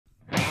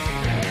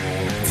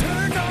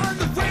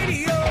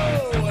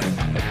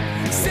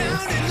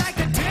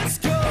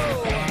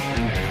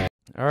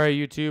All right,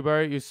 YouTube. All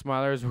right, you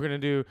smilers. We're gonna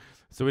do.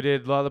 So we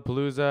did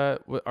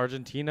Lollapalooza with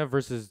Argentina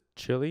versus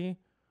Chile.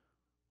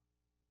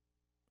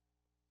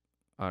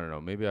 I don't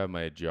know. Maybe I have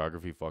my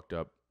geography fucked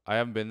up. I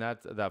haven't been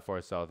that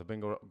far south. I've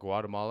been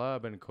Guatemala.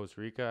 I've been in Costa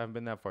Rica. I haven't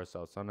been that far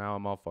south. So now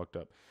I'm all fucked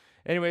up.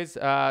 Anyways,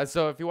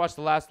 so if you watched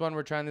the last one,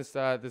 we're trying this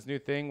new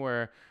thing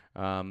where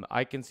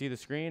I can see the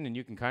screen and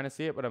you can kind of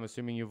see it, but I'm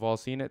assuming you've all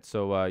seen it,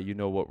 so you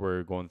know what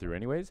we're going through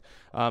anyways.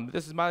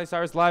 This is Miley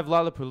Cyrus live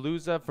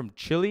Lollapalooza from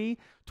Chile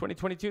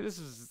 2022. This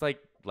is like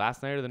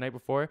last night or the night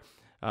before.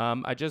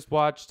 I just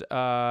watched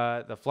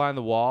the Fly on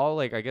the Wall.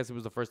 Like, I guess it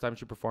was the first time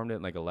she performed it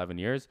in like 11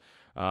 years.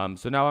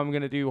 So now I'm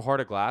gonna do Heart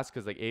of Glass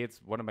because like A,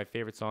 it's one of my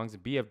favorite songs,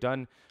 and B, I've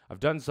done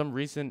some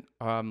recent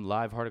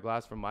live Heart of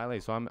Glass from Miley.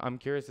 So I'm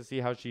curious to see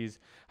how she's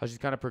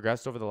kind of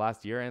progressed over the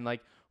last year. And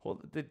like,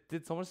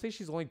 did someone say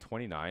she's only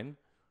 29?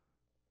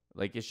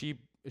 Like, is she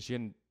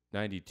in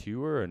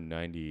 92 or a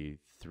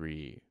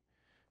 93?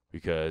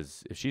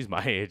 Because if she's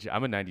my age,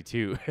 I'm a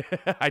 92.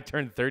 I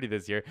turned 30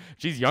 this year.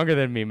 She's younger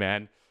than me,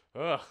 man.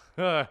 Ugh,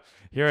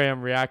 here I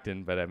am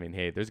reacting, but I mean,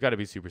 hey, there's got to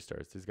be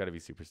superstars. There's got to be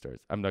superstars.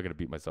 I'm not gonna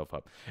beat myself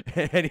up.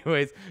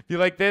 Anyways, if you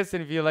like this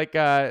and if you like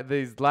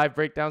these live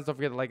breakdowns, don't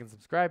forget to like and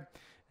subscribe.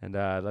 And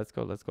let's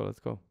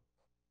go.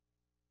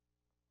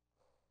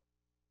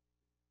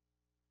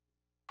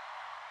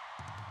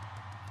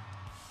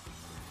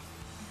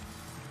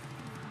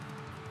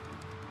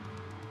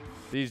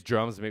 These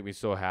drums make me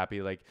so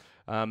happy. Like,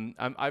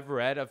 I've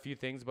read a few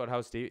things about how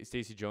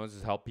Stacey Jones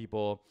has helped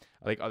people,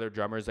 like other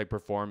drummers, like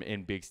perform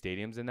in big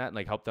stadiums and that, and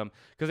like help them.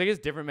 Because like it's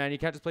different, man. You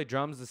can't just play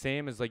drums the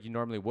same as like you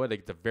normally would. Like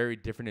it's a very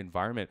different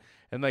environment.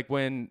 And like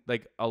when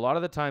like a lot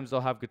of the times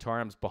they'll have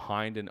guitar amps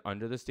behind and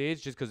under the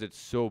stage just because it's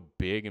so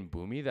big and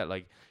boomy that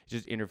like it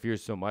just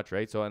interferes so much,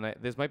 right? So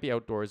this might be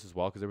outdoors as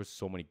well because there was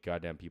so many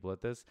goddamn people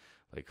at this.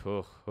 Like,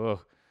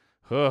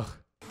 ugh.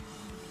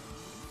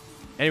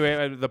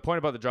 Anyway, the point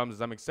about the drums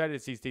is I'm excited to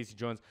see Stacey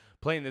Jones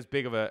playing this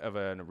big of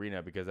an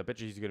arena because I bet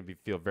you he's going to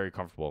feel very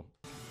comfortable.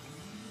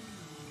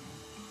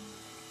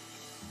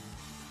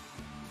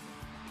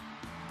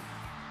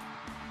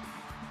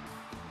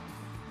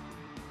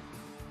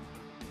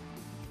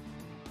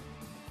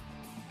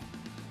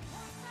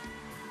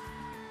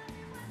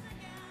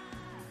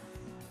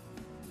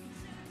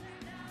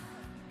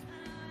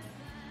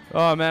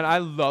 Oh man, I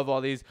love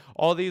all these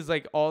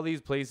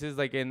places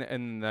like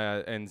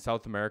in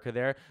South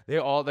America. They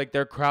all like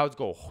their crowds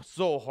go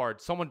so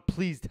hard. Someone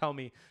please tell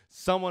me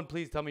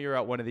you're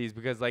at one of these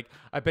because like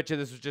I bet you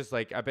this was just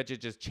like I bet you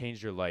it just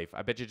changed your life.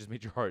 I bet you it just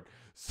made your heart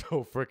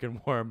so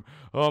freaking warm.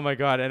 Oh my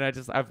god! And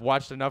I've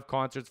watched enough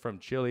concerts from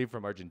Chile,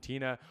 from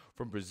Argentina,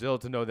 from Brazil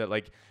to know that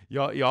like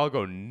y'all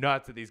go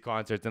nuts at these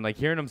concerts and like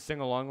hearing them sing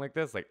along like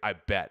this. Like I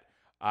bet,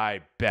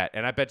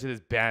 and I bet you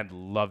this band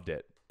loved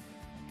it.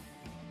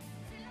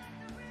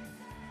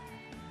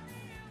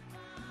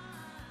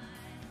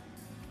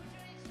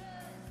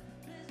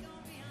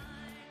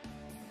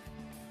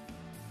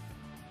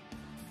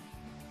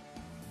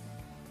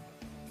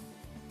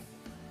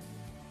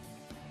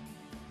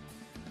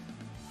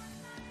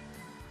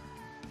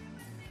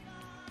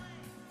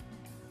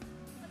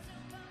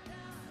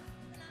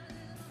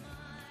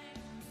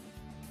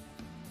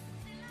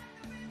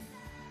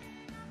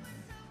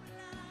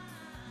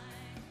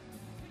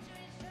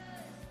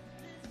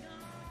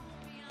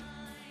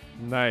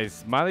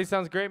 Nice. Miley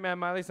sounds great, man.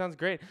 Miley sounds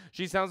great.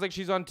 She sounds like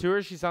she's on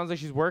tour. She sounds like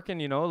she's working,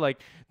 you know? Like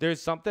there's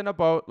something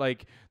about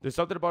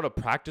a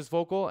practice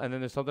vocal and then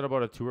there's something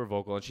about a tour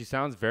vocal and she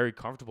sounds very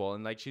comfortable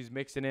and like she's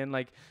mixing in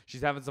like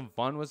she's having some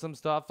fun with some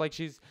stuff. Like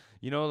she's,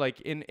 you know, like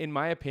in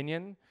my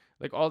opinion,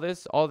 like all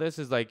this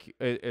is like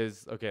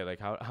is okay, like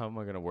how am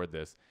I going to word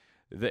this?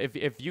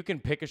 If you can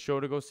pick a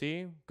show to go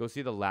see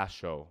the last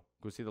show.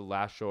 Go see the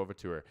last show of a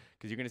tour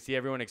because you're going to see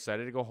everyone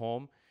excited to go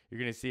home. You're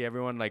gonna see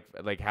everyone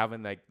like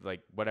having like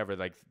whatever,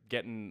 like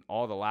getting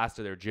all the last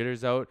of their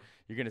jitters out.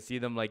 You're gonna see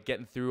them like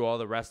getting through all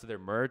the rest of their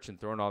merch and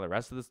throwing all the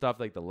rest of the stuff.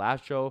 Like the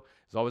last show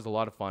is always a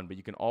lot of fun, but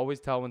you can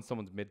always tell when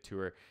someone's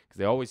mid-tour because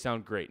they always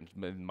sound great.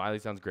 And Miley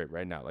sounds great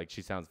right now. Like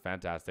she sounds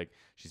fantastic.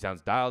 She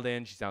sounds dialed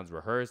in. She sounds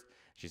rehearsed.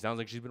 She sounds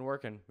like she's been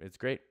working. It's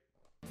great.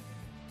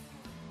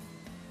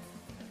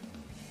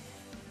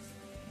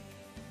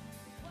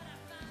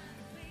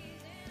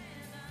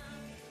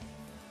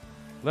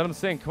 Let them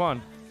sing. Come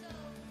on.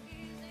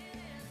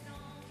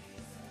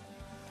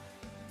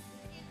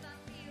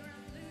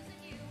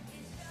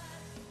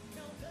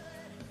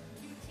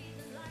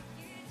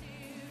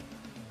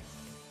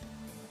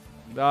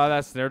 Oh,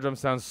 that snare drum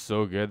sounds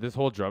so good.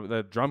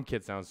 The drum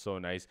kit sounds so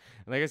nice.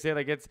 And like I said,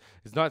 like it's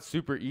not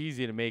super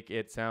easy to make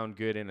it sound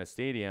good in a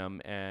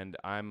stadium. And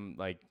I'm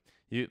like,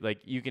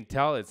 you can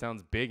tell it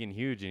sounds big and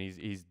huge, and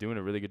he's doing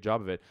a really good job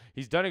of it.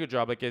 He's done a good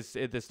job. Like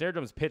the snare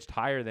drum's pitched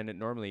higher than it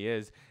normally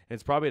is, and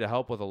it's probably to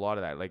help with a lot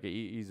of that. Like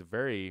he's a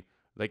very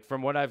like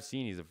from what I've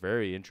seen, he's a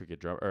very intricate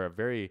drummer or a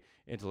very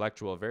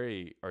intellectual,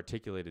 very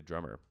articulated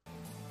drummer.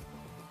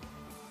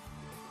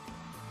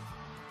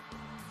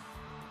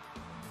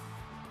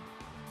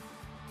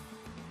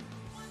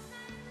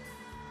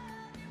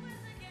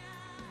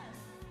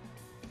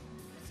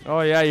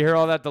 Oh yeah, you hear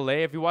all that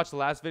delay. If you watch the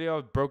last video,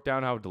 it broke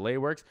down how delay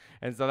works,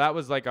 and so that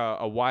was like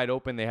a wide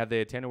open. They had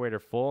the attenuator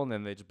full, and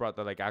then they just brought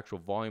the like actual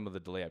volume of the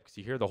delay up because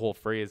you hear the whole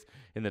phrase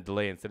in the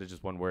delay instead of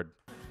just one word.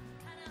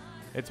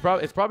 It's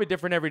probably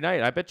different every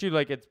night. I bet you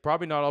like it's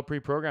probably not all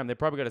pre-programmed. They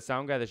probably got a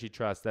sound guy that she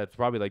trusts that's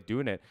probably like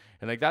doing it,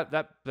 and like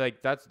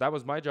that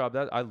was my job.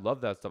 That I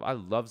love that stuff. I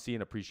love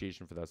seeing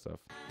appreciation for that stuff.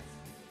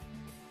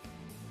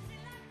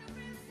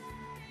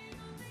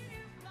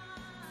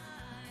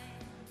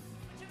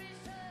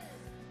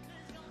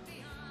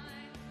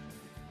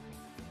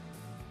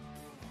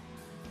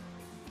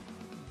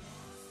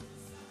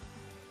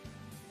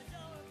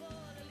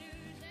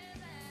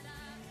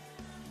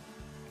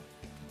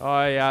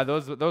 Oh yeah,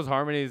 those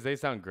harmonies, they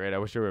sound great. I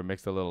wish they were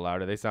mixed a little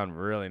louder. They sound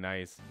really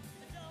nice.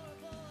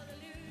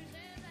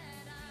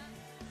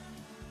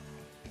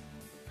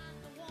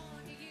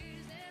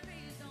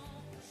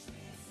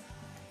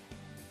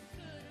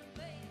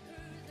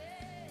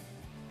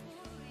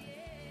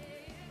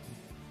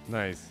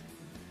 Nice.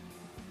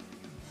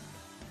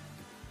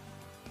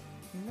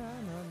 Na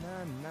na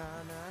na na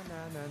na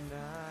na na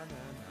na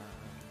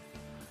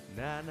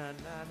na na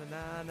na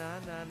na na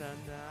na na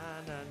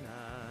na na.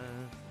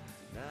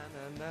 Na,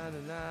 na, na,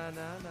 na,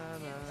 na, na,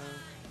 na.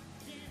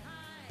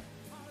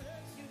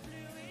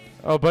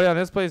 Oh, buddy, on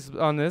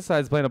this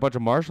side is playing a bunch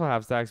of Marshall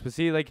half stacks. But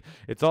see, like,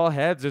 it's all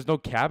heads. There's no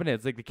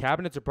cabinets. Like, the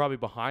cabinets are probably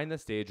behind the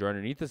stage or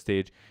underneath the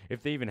stage,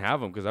 if they even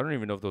have them, because I don't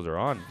even know if those are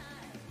on.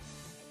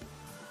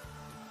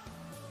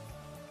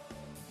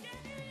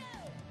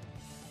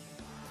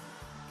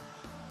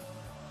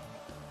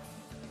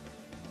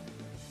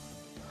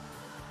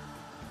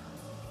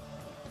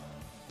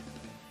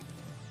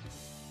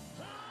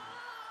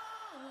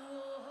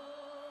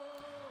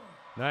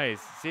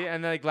 Nice. See,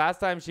 and like last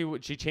time she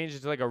changed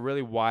it to like a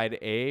really wide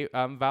A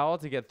vowel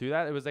to get through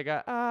that. It was like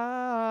a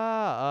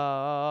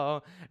ah,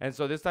 and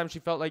so this time she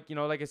felt like, you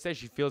know, like I said,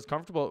 she feels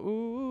comfortable.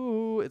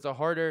 Ooh, it's a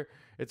harder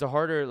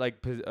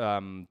like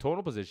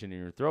tonal position in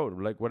your throat,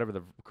 like whatever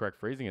the correct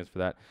phrasing is for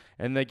that.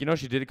 And like, you know,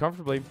 she did it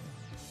comfortably.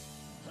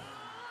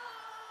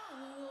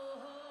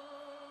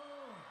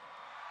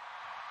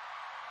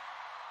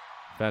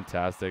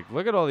 Fantastic.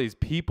 Look at all these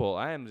people.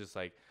 I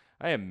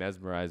am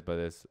mesmerized by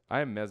this.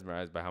 I am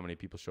mesmerized by how many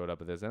people showed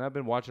up at this. And I've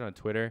been watching on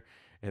Twitter,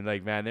 and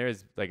like, man, there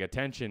is like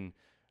attention.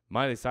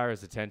 Miley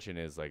Cyrus attention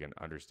is like an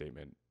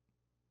understatement.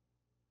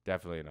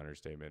 Definitely an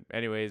understatement.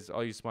 Anyways,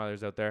 all you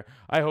smilers out there,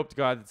 I hope to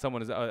God that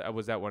someone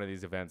was at one of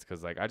these events,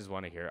 because like I just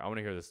want to hear. I want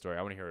to hear the story.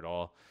 I want to hear it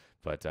all.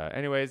 But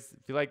anyways,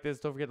 if you like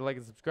this, don't forget to like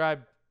and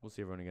subscribe. We'll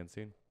see everyone again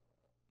soon.